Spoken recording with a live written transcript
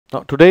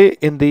Now, today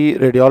in the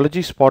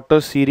Radiology Spotter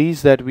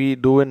series that we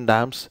do in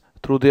DAMS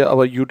through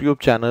our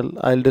YouTube channel,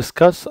 I'll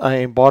discuss an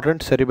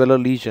important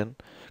cerebellar lesion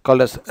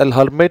called as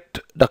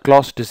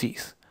Lhermitte-Duclos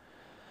disease.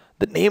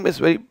 The name is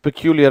very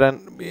peculiar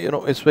and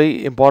it's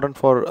very important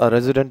for a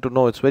resident to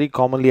know. It's very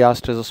commonly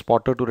asked as a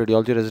spotter to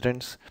radiology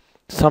residents,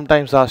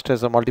 sometimes asked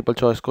as a multiple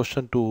choice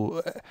question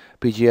to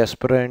PG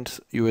aspirants,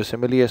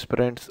 USMLE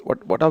aspirants.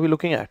 What are we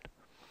looking at?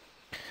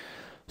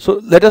 So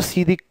let us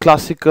see the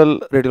classical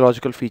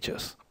radiological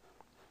features.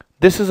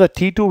 This is a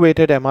T2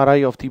 weighted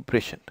MRI of the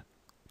patient.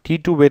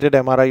 T2 weighted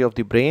MRI of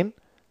the brain.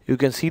 You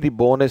can see the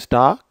bone is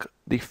dark,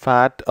 the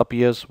fat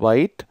appears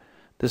white.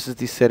 This is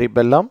the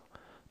cerebellum.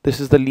 This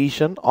is the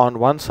lesion on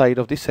one side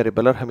of the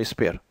cerebellar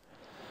hemisphere.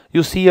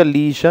 You see a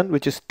lesion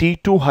which is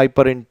T2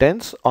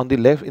 hyperintense on the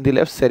left, in the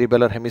left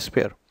cerebellar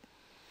hemisphere,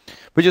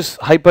 which is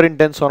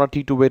hyperintense on a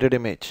T2 weighted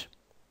image.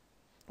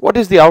 What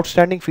is the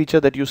outstanding feature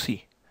that you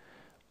see?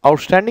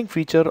 Outstanding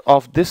feature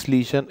of this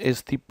lesion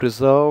is the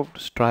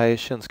preserved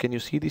striations. Can you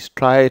see the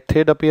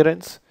striated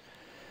appearance?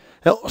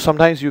 Now,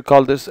 sometimes you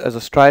call this as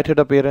a striated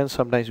appearance.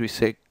 Sometimes we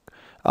say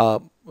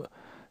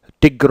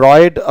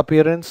tigroid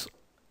appearance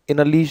in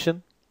a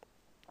lesion.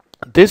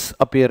 This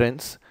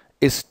appearance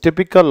is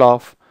typical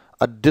of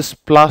a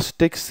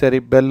dysplastic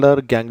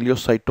cerebellar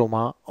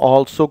gangliocytoma,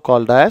 also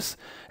called as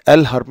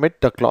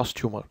Lhermitte-Duclos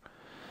tumor.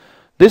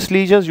 These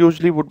lesions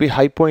usually would be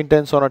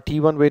hypointense on a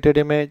T1 weighted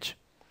image,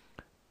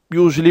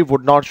 usually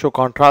would not show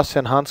contrast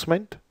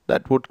enhancement.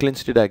 That would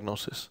clinch the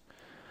diagnosis.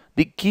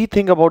 The key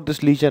thing about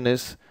this lesion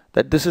is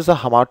that this is a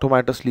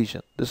hematomatous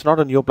lesion. This is not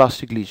a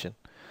neoplastic lesion.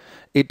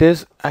 It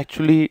is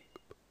actually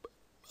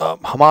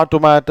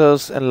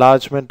hematomatous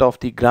enlargement of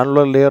the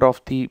granular layer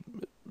of the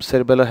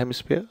cerebellar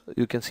hemisphere.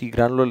 You can see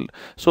granular.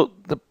 So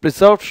the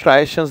preserved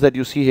striations that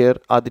you see here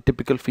are the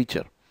typical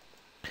feature.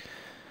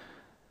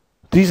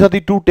 These are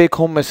the two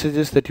take-home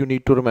messages that you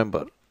need to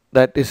remember.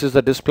 That this is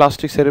the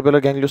dysplastic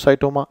cerebellar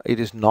gangliocytoma. It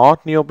is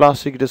not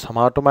neoplastic, it is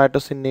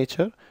hematomatous in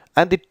nature.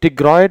 And the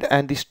tigroid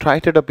and the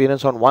striated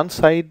appearance on one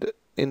side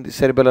in the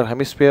cerebellar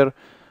hemisphere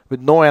with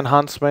no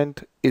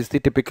enhancement is the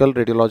typical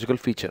radiological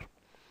feature.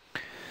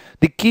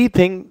 The key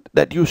thing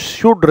that you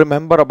should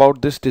remember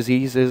about this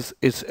disease is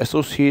its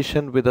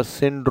association with a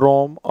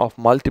syndrome of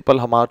multiple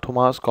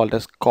hematomas called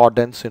as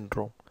Corden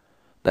syndrome.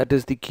 That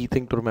is the key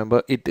thing to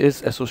remember. It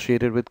is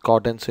associated with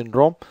Corden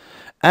syndrome.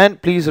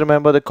 And please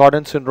remember the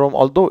Corden syndrome,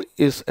 although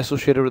is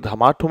associated with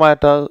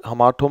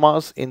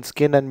hematomas in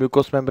skin and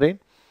mucous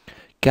membrane,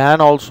 can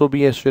also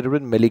be associated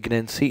with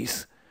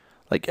malignancies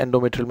like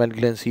endometrial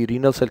malignancy,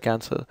 renal cell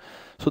cancer.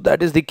 So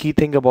that is the key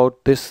thing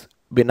about this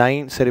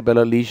benign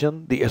cerebellar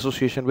lesion, the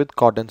association with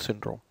Corden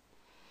syndrome.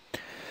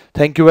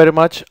 Thank you very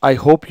much. I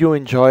hope you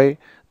enjoy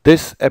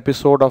this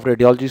episode of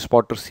Radiology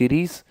Spotter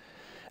series,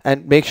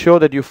 and make sure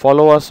that you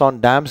follow us on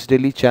DAMS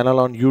Daily channel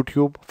on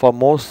YouTube for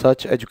more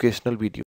such educational videos.